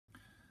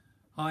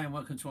Hi and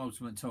welcome to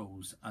UltiM8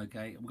 Tools.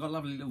 Okay, we've got a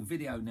lovely little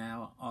video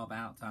now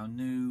about our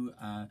new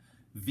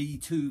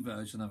V2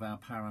 version of our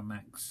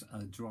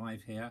PowerMax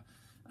drive here.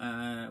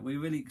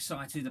 We're really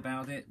excited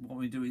about it. What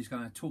we do is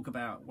going to talk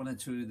about one or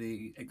two of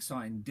the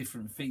exciting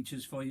different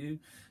features for you.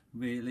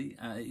 Really,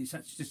 it's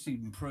actually just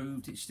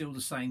improved. It's still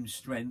the same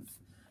strength,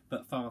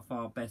 but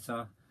far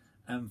better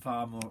and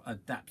far more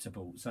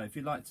adaptable. So if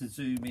you'd like to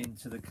zoom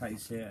into the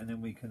case here, and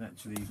then we can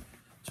actually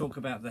talk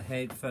about the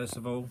head first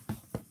of all.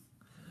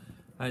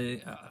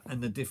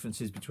 And the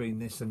differences between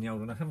this and the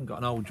old one. I haven't got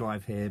an old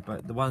drive here,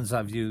 but the ones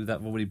of you that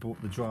have already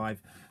bought the drive,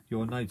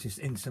 you'll notice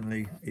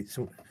instantly it's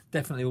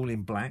definitely all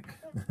in black.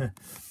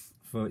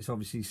 For it's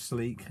obviously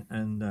sleek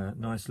and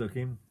nice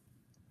looking.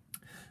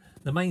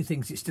 The main thing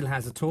is it still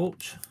has a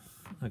torch,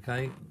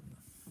 okay,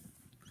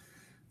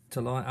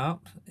 to light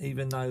up,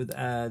 even though the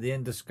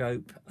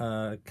endoscope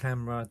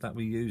camera that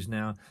we use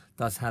now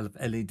does have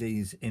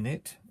LEDs in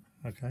it.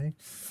 Okay,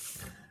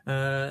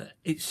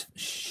 it's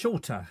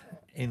shorter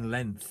in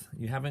length.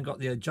 You haven't got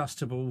the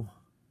adjustable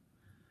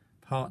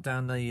part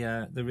down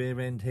the rear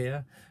end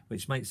here,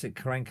 which makes it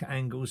crank at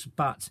angles,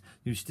 but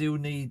you still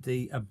need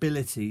the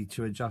ability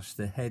to adjust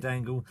the head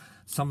angle.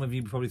 Some of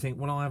you probably think,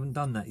 well, I haven't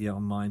done that yet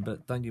on mine,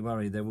 but don't you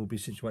worry, there will be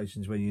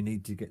situations where you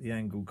need to get the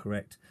angle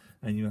correct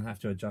and you'll have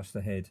to adjust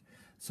the head.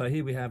 So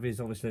here we have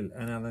is obviously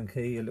an Allen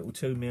key, a little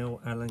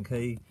 2mm Allen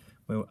key.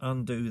 We'll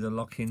undo the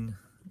locking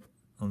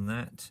on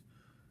that,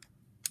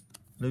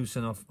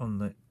 loosen off on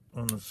the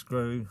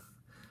screw,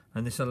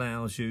 and this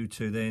allows you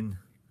to then,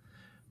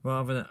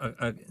 rather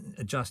than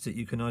adjust it,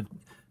 you can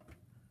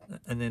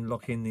and then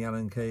lock in the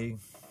Allen key.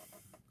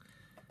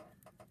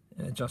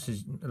 It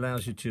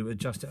allows you to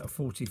adjust it at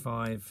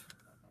 45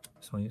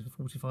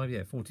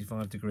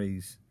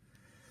 degrees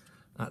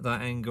at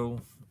that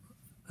angle,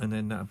 and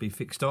then that'll be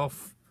fixed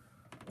off.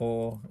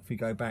 Or if you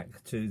go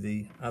back to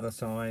the other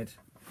side,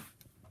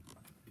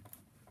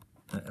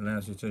 that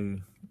allows you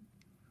to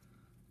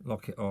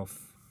lock it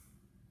off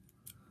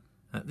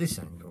at this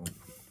angle.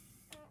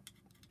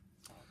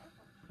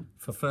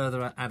 For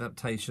further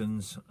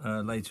adaptations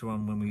later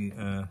on when we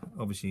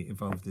obviously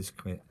evolve this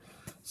kit.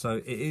 So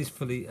it is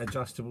fully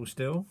adjustable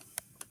still.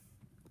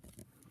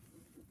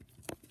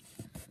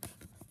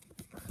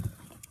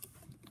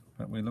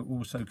 But we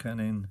also can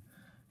then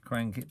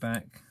crank it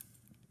back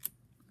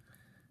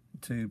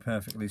to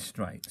perfectly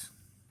straight.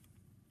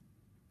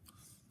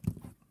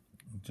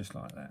 Just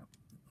like that.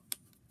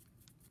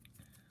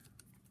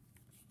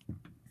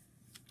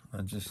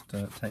 And just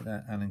take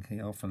that Allen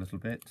key off a little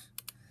bit.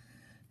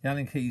 The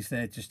Allen key's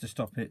there just to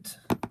stop it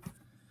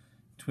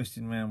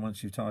twisting around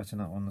once you tighten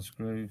up on the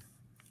screw.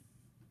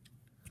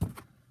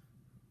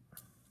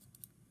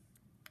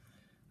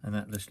 And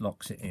that just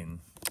locks it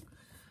in.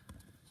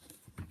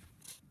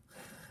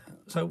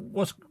 So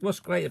what's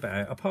great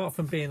about it, apart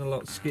from being a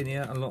lot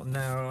skinnier, a lot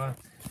narrower,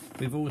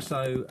 we've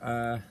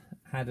also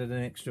had an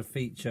extra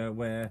feature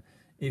where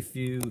if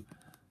you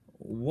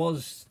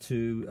was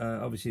to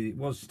obviously it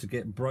was to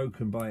get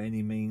broken by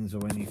any means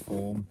or any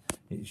form,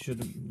 it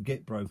shouldn't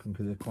get broken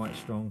because they're quite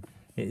strong.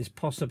 It is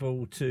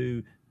possible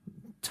to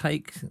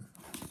take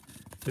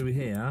through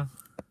here.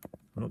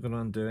 I'm not going to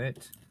undo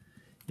it.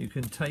 You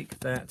can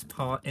take that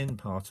end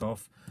part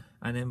off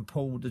and then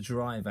pull the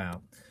drive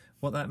out.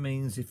 What that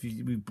means, if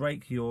you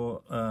break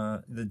your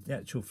the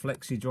actual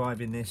flexi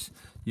drive in this,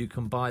 you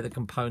can buy the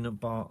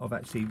component bar of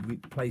actually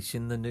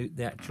replacing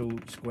the actual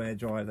square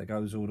drive that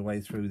goes all the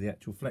way through the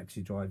actual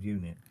flexi drive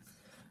unit.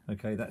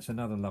 Okay, that's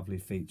another lovely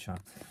feature.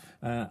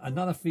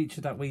 Another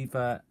feature that we've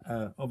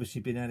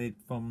obviously been added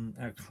from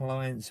our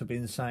clients have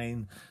been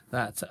saying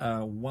that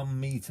 1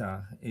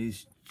 meter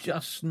is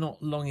just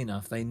not long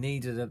enough. They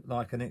needed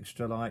like an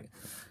extra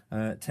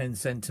 10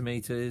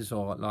 centimeters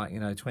or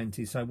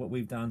 20. So what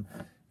we've done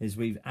is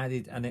we've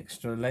added an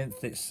extra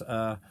length. It's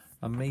 1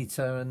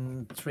 meter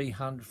and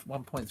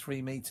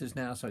 1.3 meters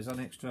now, so it's an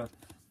extra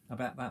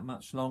about that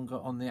much longer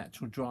on the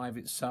actual drive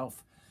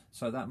itself.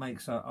 So that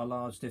makes a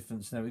large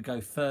difference. Now we go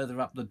further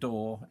up the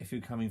door if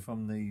you're coming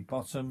from the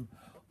bottom,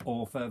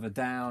 or further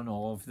down,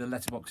 or if the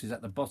letterbox is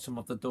at the bottom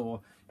of the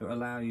door, it will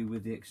allow you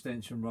with the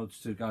extension rods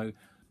to go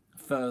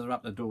further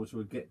up the door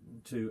to get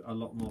to a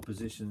lot more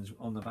positions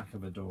on the back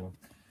of a door.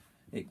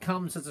 It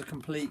comes as a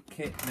complete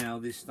kit now,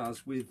 this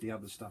does, with the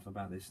other stuff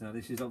about this. Now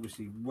this is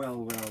obviously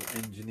well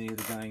engineered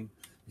again.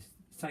 It's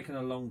taken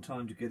a long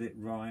time to get it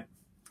right.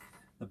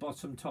 The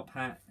bottom top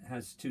hat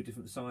has 2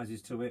 different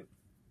sizes to it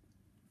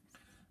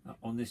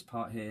on this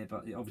part here,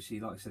 but it obviously,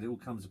 like I said, it all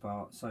comes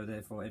apart, so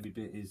therefore every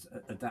bit is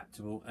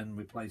adaptable and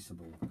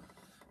replaceable.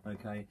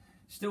 Okay,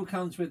 still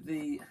comes with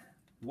the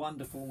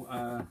wonderful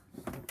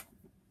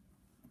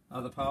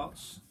other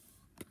parts.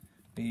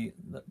 The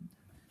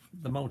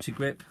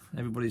MultiGRiP,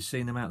 everybody's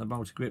seen them out, the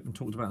MultiGRiP, and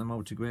talked about the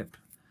MultiGRiP.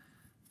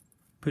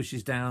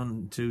 Pushes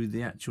down to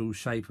the actual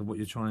shape of what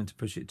you're trying to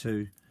push it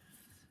to,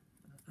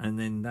 and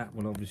then that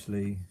will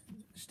obviously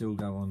still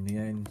go on the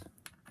end,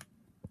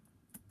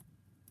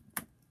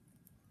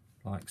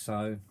 like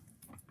so.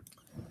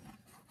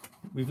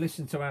 We've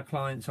listened to our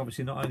clients,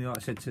 obviously, not only, like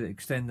I said, to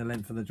extend the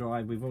length of the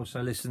drive, we've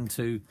also listened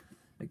to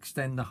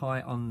extend the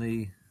height on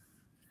the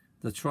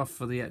trough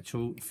for the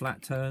actual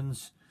flat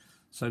turns.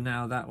 So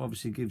now that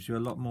obviously gives you a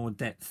lot more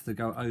depth to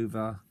go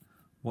over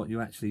what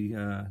you're actually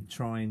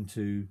trying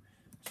to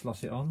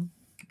slot it on,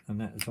 and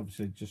that is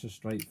obviously just a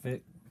straight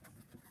fit.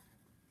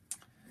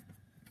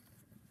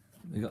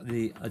 We've got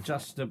the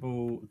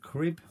adjustable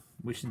crib,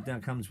 which now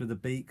comes with the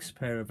beaks,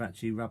 pair of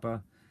actually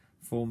rubber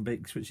form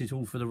beaks, which is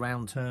all for the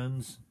round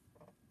turns.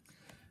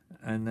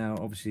 And now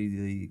obviously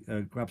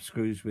the grub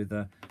screws with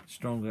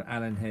stronger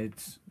Allen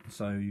heads,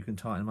 so you can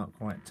tighten them up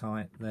quite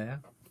tight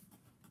there.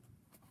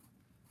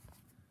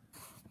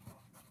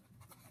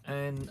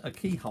 And a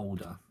key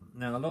holder.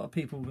 Now a lot of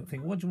people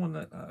think, what do you want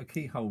a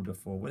key holder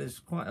for? Well, there's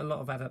quite a lot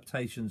of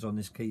adaptations on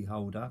this key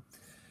holder.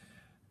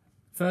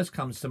 First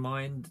comes to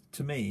mind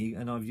to me,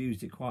 and I've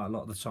used it quite a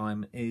lot of the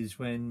time, is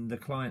when the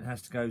client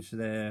has to go to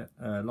their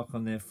lock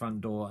on their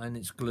front door and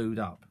it's glued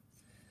up.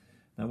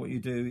 Now what you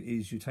do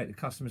is you take the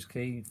customer's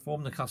key,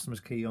 form the customer's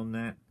key on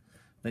that,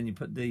 then you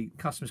put the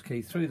customer's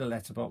key through the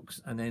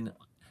letterbox, and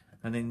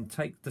then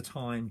take the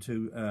time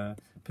to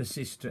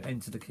persist to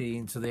enter the key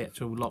into the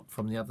actual lock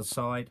from the other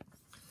side,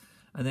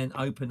 and then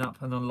open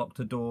up and unlock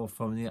the door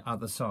from the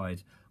other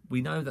side.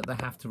 We know that they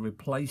have to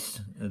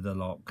replace the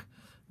lock,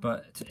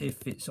 but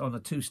if it's on a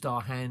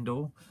 2-star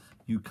handle,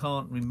 you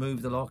can't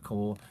remove the lock,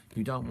 or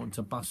you don't want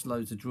to bust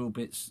loads of drill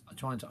bits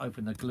trying to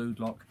open the glued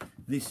lock.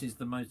 This is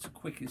the most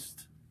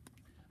quickest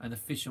and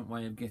efficient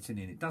way of getting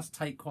in. It does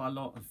take quite a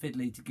lot of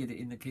fiddly to get it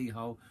in the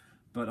keyhole,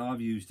 but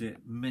I've used it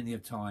many a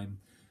time,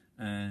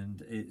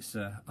 and it's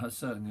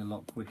certainly a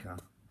lot quicker.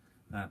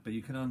 But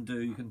you can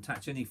undo, you can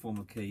attach any form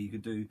of key. You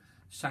could do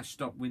sash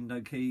stop window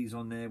keys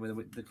on there, where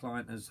the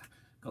client has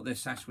got their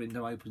sash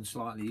window open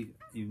slightly.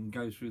 You can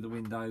go through the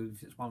window,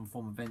 if it's one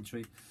form of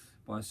entry,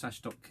 by a sash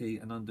stop key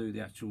and undo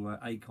the actual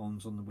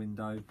icons on the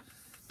window.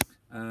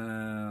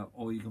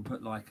 Or you can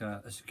put like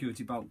a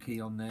security bolt key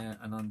on there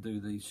and undo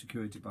the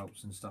security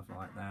bolts and stuff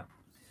like that.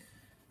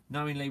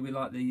 Knowingly, we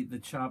like the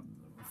Chubb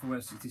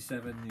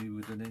 4S67. You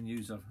would then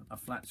use a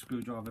flat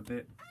screwdriver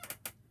bit.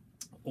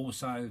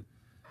 Also,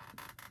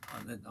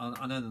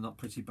 I know they're not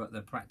pretty, but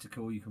they're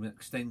practical. You can make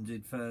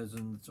extended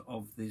versions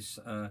of this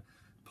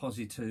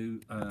Posi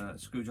 2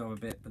 screwdriver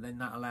bit, but then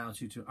that allows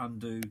you to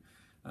undo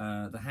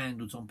the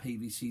handles on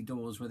PVC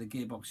doors where the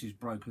gearbox is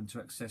broken, to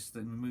access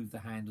them, remove the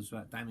handles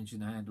without damaging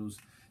the handles,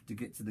 to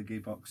get to the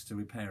gearbox to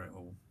repair it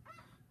all.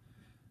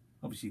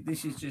 Obviously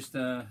this is just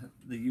the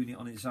unit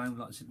on its own.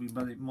 Like I said, we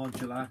run it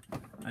modular,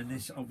 and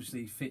this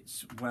obviously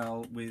fits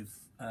well with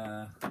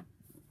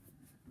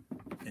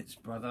its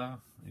brother,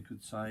 you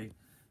could say,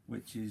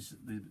 which is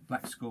the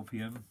Black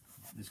Scorpion,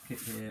 this kit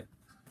here.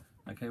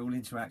 Okay, all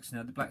interacts.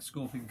 Now the Black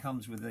Scorpion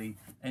comes with the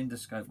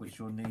endoscope, which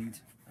you'll need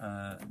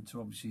to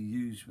obviously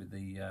use with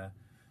the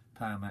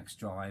Power Max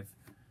drive,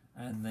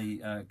 and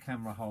the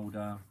camera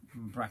holder,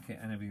 bracket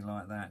and everything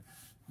like that.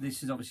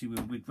 This is obviously,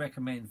 we'd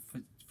recommend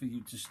for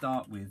you to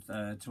start with,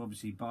 to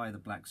obviously buy the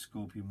Black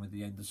Scorpion with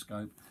the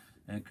endoscope,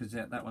 because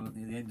that one,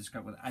 the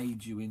endoscope will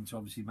aid you into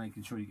obviously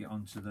making sure you get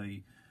onto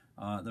the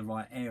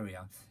right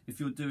area. If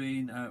you're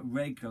doing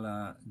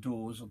regular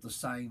doors of the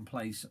same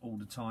place all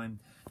the time,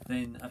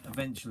 then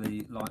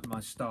eventually, like my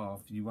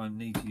staff, you won't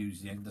need to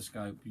use the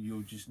endoscope.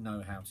 You'll just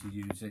know how to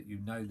use it. You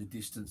know the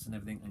distance and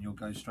everything, and you'll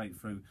go straight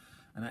through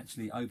and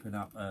actually open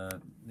up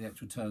the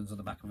actual turns on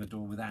the back of a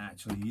door without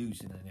actually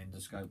using an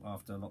endoscope,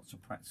 after lots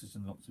of practice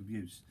and lots of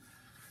use.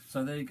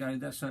 So there you go.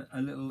 That's a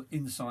little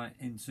insight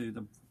into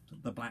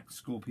the Black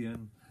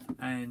Scorpion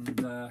and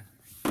the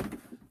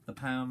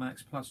Power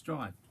Max Plus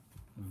drive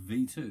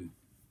V2.